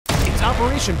It's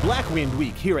Operation Blackwind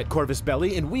week here at Corvus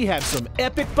Belli, and we have some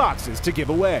epic boxes to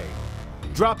give away.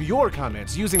 Drop your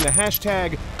comments using the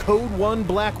hashtag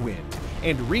 #CodeOneBlackwind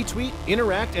and retweet,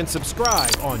 interact, and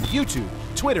subscribe on YouTube,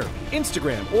 Twitter,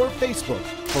 Instagram, or Facebook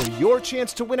for your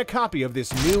chance to win a copy of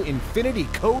this new Infinity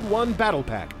CodeOne Battle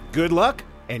Pack. Good luck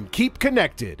and keep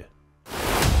connected.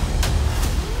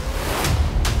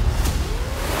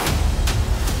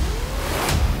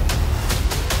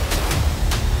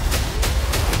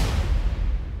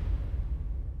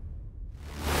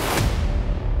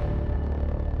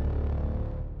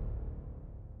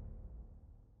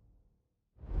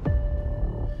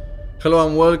 Hello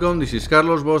and welcome, this is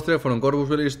Carlos Bostre from Corvus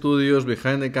Belli Studios.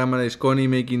 Behind the camera is Connie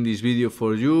making this video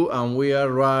for you, and we are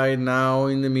right now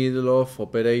in the middle of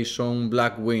Operation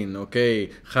Blackwind,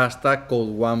 okay? Hashtag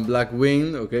 #CodeOne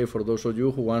Blackwind, okay, for those of you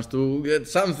who wants to get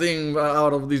something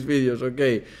out of these videos,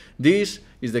 okay? This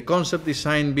is the concept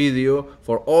design video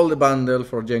for all the bundle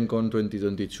for Gen Con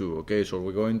 2022, okay? So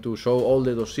we're going to show all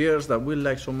the dossiers that we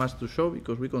like so much to show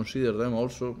because we consider them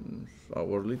also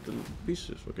our little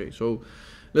pieces, okay? So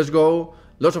let's go,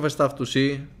 lots of stuff to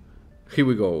see, here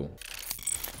we go.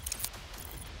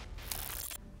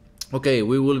 Okay,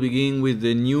 we will begin with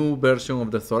the new version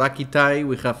of the Thorakitai.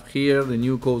 We have here the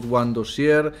new CodeOne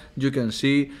dossier, you can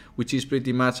see, which is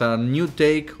pretty much a new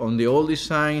take on the old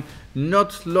design.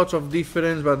 Not lots of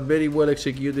difference, but very well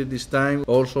executed this time.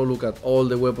 Also look at all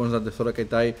the weapons that the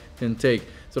Thorakitai can take.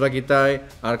 Thorakitai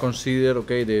are considered,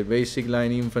 okay, the basic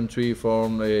line infantry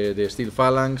from the steel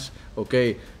phalanx,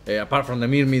 okay, apart from the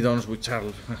myrmidons, which are,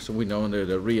 as we know,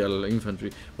 the real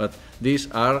infantry, but these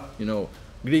are, you know,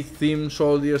 Greek-themed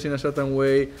soldiers in a certain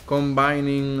way,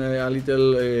 combining a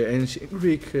little ancient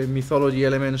Greek mythology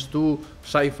elements to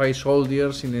sci-fi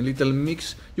soldiers in a little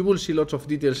mix. You will see lots of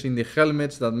details in the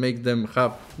helmets that make them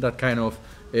have that kind of,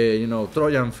 you know,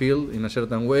 Trojan feel in a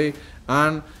certain way,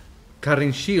 and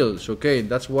carrying shields, okay,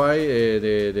 that's why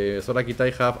the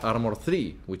Thorakitai have armor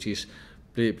 3, which is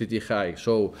pretty high.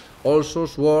 So also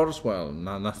swords, well,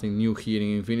 nothing new here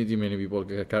in Infinity, many people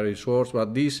carry swords,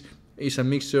 but this is a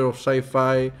mixture of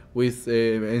sci-fi with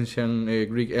ancient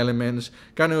Greek elements,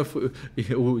 kind of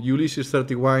Ulysses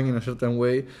 31 in a certain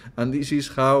way, and this is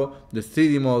how the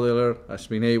 3D modeler has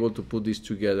been able to put this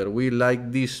together. We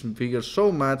like these figures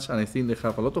so much, and I think they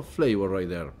have a lot of flavor right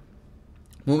there.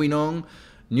 Moving on,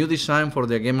 new design for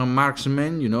the Gamma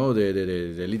Marksmen, you know,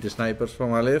 the elite snipers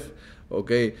from ALEPH.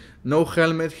 Okay, no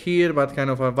helmet here, but kind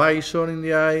of a visor in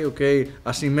the eye, okay,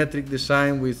 asymmetric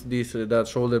design with this that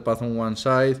shoulder pad on one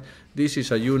side. This is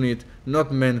a unit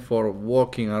not meant for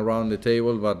walking around the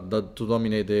table, but to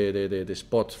dominate the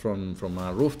spots from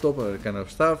a rooftop kind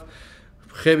of stuff.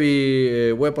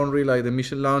 Heavy weaponry like the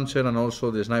missile launcher and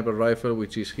also the sniper rifle,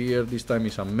 which is here. This time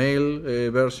is a male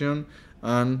version,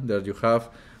 and there you have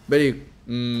very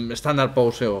standard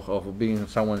pose of being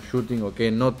someone shooting, okay,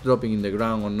 not dropping in the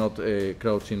ground or not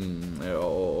crouching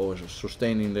or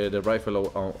sustaining the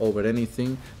rifle over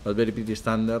anything, but very pretty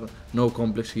standard, no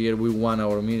complex here. We want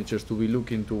our miniatures to be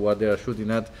looking to what they are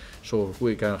shooting at, so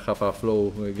we can have a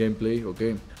flow gameplay,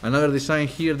 okay. Another design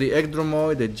here, the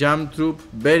Ekdromoid, the jump troop,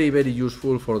 very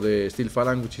useful for the steel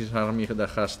phalanx, which is an army that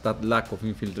has that lack of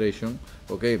infiltration,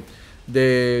 okay.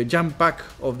 The jump pack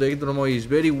of the Ekdromoid is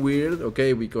very weird,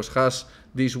 okay, because has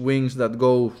these wings that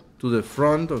go to the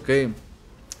front, okay,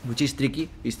 which is tricky.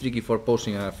 It's tricky for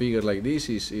posing a figure like this.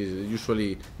 Is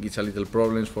usually gets a little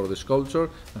problems for the sculpture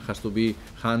and has to be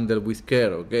handled with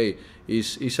care, okay.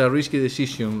 It's a risky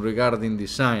decision regarding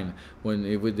design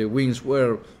when with the wings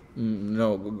were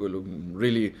no,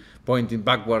 really pointing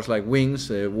backwards like wings,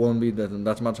 won't be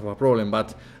that much of a problem,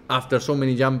 but after so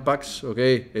many jump packs,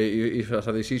 okay, it's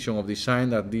a decision of design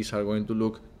that these are going to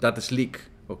look that sleek,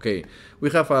 okay. We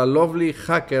have a lovely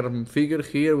hacker figure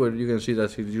here where you can see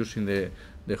that he's using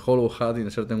the hollow hat in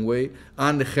a certain way,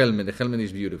 and the helmet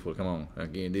is beautiful, come on,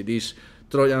 again, this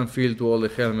Trojan feel to all the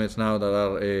helmets now that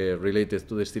are related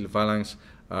to the steel phalanx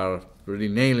are really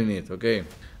nailing it, okay.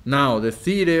 Now the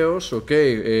Thereos,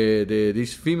 okay,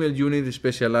 this female unit,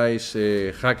 specialized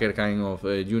hacker kind of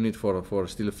unit for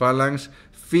steel phalanx,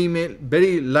 female,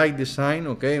 very light design,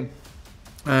 okay,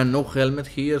 and no helmet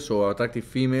here, so attractive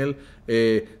female,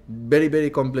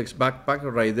 very complex backpack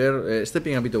right there,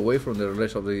 stepping a bit away from the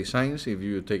rest of the designs if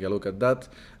you take a look at that.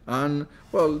 And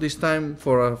well, this time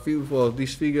for a few of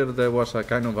this figure there was a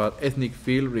kind of an ethnic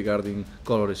feel regarding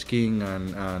color skin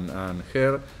and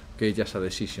hair, okay, just a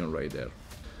decision right there.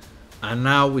 And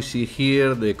now we see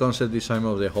here the concept design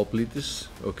of the hoplites,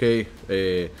 okay,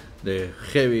 the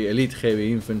elite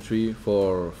heavy infantry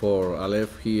for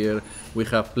ALEPH here. We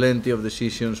have plenty of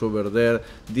decisions over there.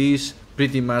 This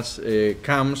pretty much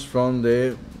comes from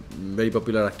the very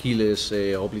popular Achilles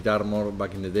hoplite armor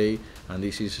back in the day, and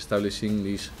this is establishing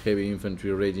this heavy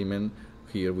infantry regiment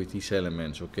here with these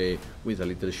elements, okay, with a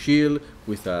little shield,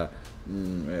 with a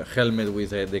helmet with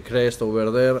the crest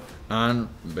over there, and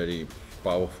very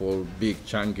powerful, big,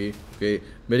 chunky, okay,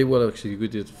 very well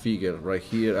executed figure right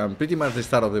here, and pretty much the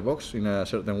start of the box in a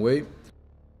certain way.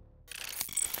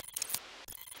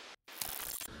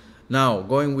 Now,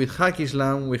 going with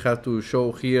Haqqislam, we have to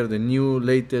show here the new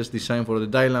latest design for the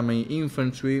Dailami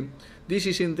infantry. This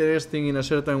is interesting in a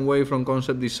certain way from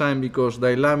concept design because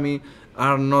Dailami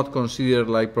are not considered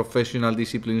like professional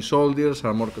disciplined soldiers,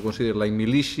 are more considered like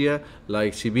militia,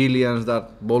 like civilians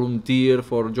that volunteer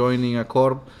for joining a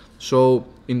corps. So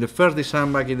in the first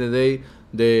design back in the day,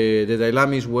 the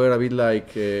Dailamis were a bit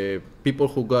like people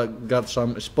who got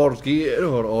some sports gear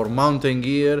or mountain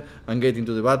gear and get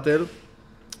into the battle.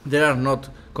 They are not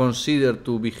considered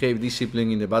to behave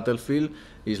disciplined in the battlefield.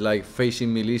 It's like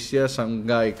facing militia. Some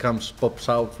guy pops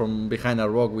out from behind a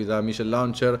rock with a missile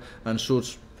launcher and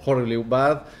shoots horribly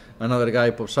bad. Another guy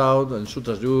pops out and shoots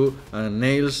at you and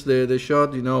nails the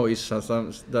shot. You know, it's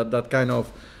that kind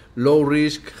of low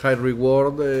risk, high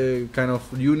reward kind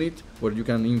of unit where you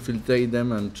can infiltrate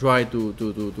them and try to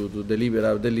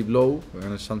deliver a deadly blow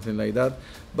and something like that.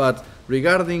 But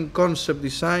regarding concept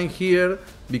design here,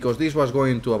 because this was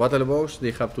going to a battle box,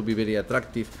 they have to be very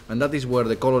attractive, and that is where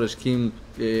the color scheme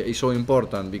is so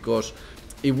important, because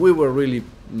if we were really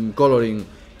coloring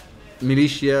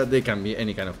militia, they can be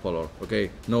any kind of color,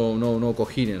 okay, no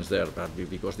coherence there, but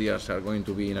because these are going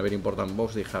to be in a very important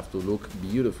box, they have to look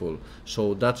beautiful.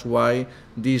 So that's why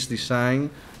this design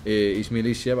is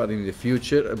militia, but in the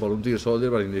future, a volunteer soldier,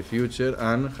 but in the future,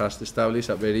 and has established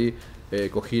a very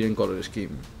coherent color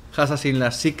scheme.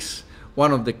 Haqqislam 6,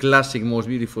 one of the classic, most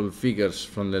beautiful figures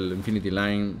from the Infinity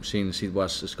line, since it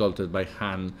was sculpted by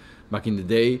hand back in the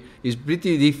day. It's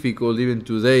pretty difficult even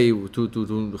today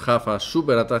to have a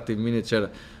super attractive miniature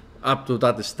up to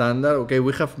that standard. Okay,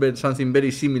 we have something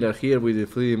very similar here with the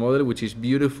 3D model, which is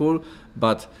beautiful,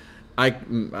 but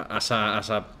as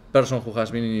a person who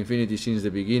has been in Infinity since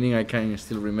the beginning, I can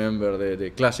still remember the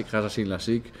classic Haqqislam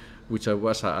 6, which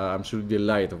was an absolute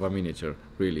delight of a miniature,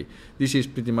 really. This is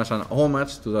pretty much an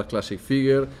homage to that classic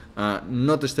figure,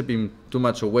 not stepping too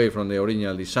much away from the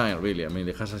original design, really. I mean,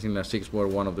 the Haqqislam 6 were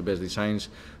one of the best designs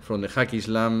from the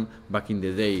Haqqislam back in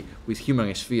the day, with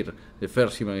human sphere, the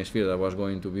first human sphere that was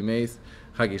going to be made.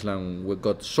 Haqqislam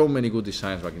got so many good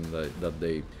designs back in that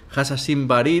day. Haqqislam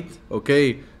Barit,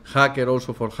 okay, hacker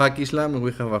also for Haqqislam.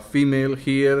 We have a female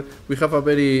here. We have a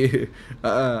very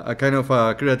a kind of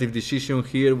a creative decision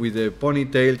here with the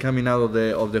ponytail coming out of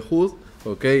the hood.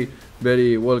 Okay,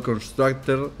 very well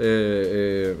constructed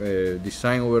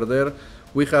design over there.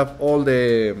 We have all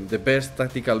the best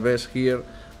tactical vests here.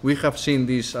 We have seen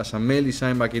this as a male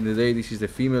design back in the day. This is the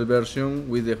female version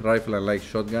with the rifle and light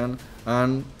shotgun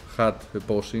and hat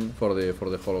posing for the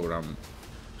hologram.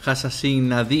 Haqqislam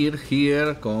Nadir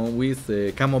here with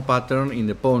the camo pattern in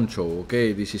the poncho.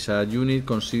 Okay, this is a unit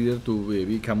considered to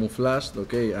be camouflaged.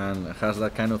 Okay, and has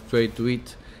that kind of trait to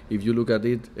it. If you look at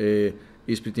it,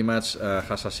 it's pretty much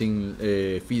Haqqislam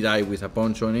Fidai with a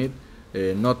poncho on it.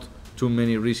 Not too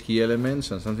many risky elements,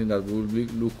 and something that will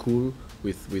look cool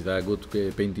with a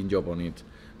good painting job on it.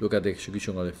 Look at the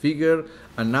execution of the figure,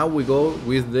 and now we go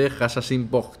with the Haqqislam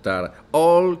Bokhtar.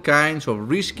 All kinds of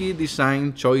risky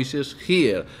design choices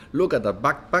here. Look at that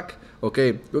backpack,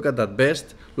 okay, look at that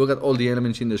vest, look at all the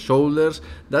elements in the shoulders.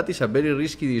 That is a very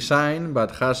risky design,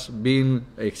 but has been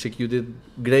executed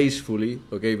gracefully,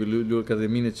 okay. If you look at the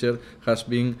miniature, has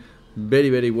been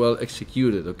very well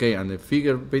executed, okay, and the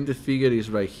painted figure is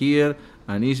right here,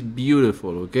 and it's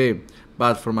beautiful, okay.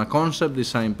 But from a concept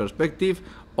design perspective,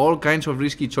 all kinds of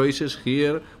risky choices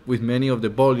here with many of the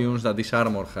volumes that this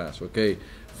armor has, okay.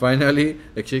 Finally,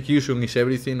 execution is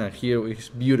everything, and here it's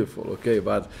beautiful, okay,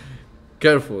 but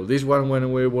careful. This one,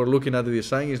 when we were looking at the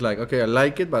design, is like, okay, I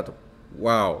like it, but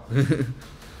wow.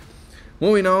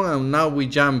 Moving on, and now we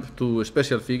jump to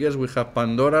special figures. We have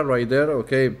Pandora right there,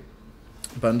 okay.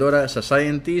 Pandora is a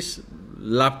scientist,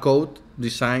 lab coat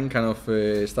design, kind of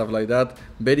stuff like that.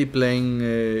 Very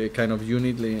plain kind of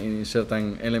unit in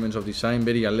certain elements of design,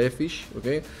 very ALEPH-ish,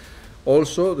 okay.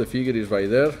 Also, the figure is right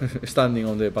there, standing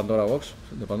on the Pandora box.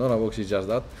 The Pandora box is just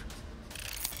that.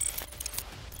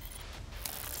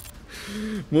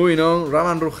 Moving on,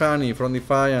 Raman Rouhani from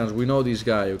Defiance. We know this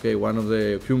guy, okay, one of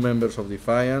the few members of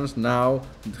Defiance, now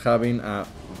having a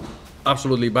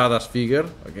absolutely badass figure,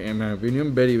 okay, in my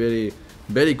opinion.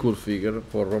 Very cool figure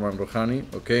for Raman Rouhani,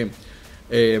 okay.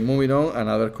 Moving on,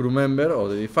 another crew member of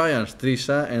the Defiance,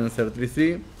 Trisa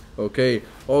N33. Okay,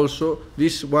 also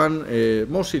this one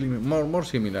more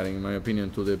similar in my opinion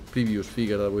to the previous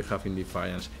figure that we have in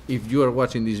Defiance. If you are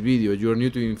watching this video, you are new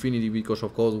to Infinity because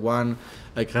of CodeOne,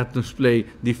 I had to play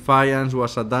Defiance.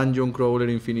 Was a dungeon crawler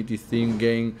Infinity theme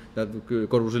game that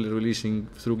Corvus is releasing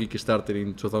through Kickstarter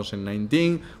in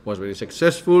 2019, was very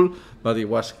successful, but it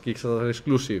was Kickstarter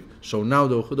exclusive. So now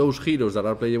those heroes that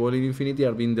are playable in Infinity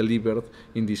are being delivered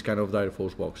in this kind of Dire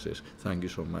Force boxes. Thank you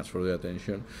so much for the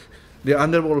attention. The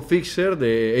Underworld Fixer,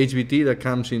 the HBT that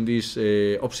comes in this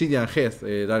Obsidian Head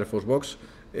Dire Force box,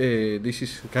 this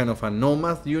is kind of a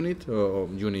nomad unit, or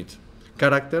unit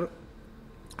character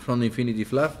from the Infinity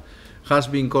Fluff, has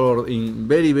been colored in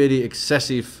very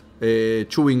excessive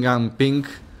chewing gum pink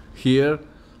here.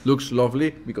 Looks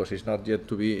lovely because it's not yet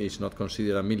to be, it's not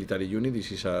considered a military unit.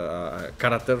 This is a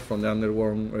character from the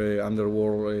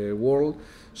underworld world.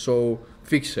 So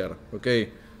Fixer, okay,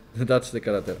 that's the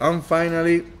character. And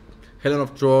finally, Helen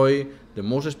of Troy, the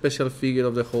most special figure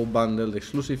of the whole bundle, the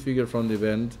exclusive figure from the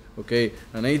event, okay,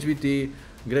 an HBT,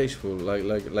 graceful,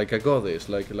 like a goddess,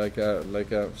 like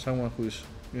a someone who is,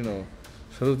 you know,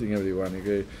 saluting everyone,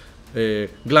 okay.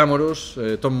 Glamorous,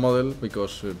 top model,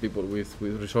 because people with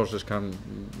resources can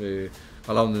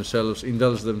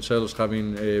indulge themselves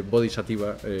having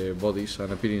bodhisattva bodies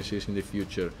and appearances in the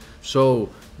future. So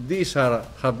these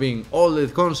have been all the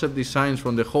concept designs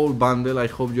from the whole bundle. I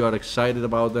hope you are excited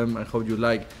about them. I hope you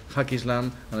like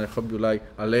Haqqislam, and I hope you like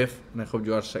ALEPH, and I hope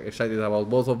you are excited about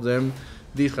both of them.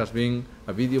 This has been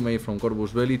a video made from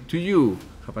Corvus Belli to you.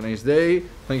 Have a nice day.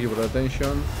 Thank you for the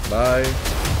attention.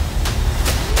 Bye.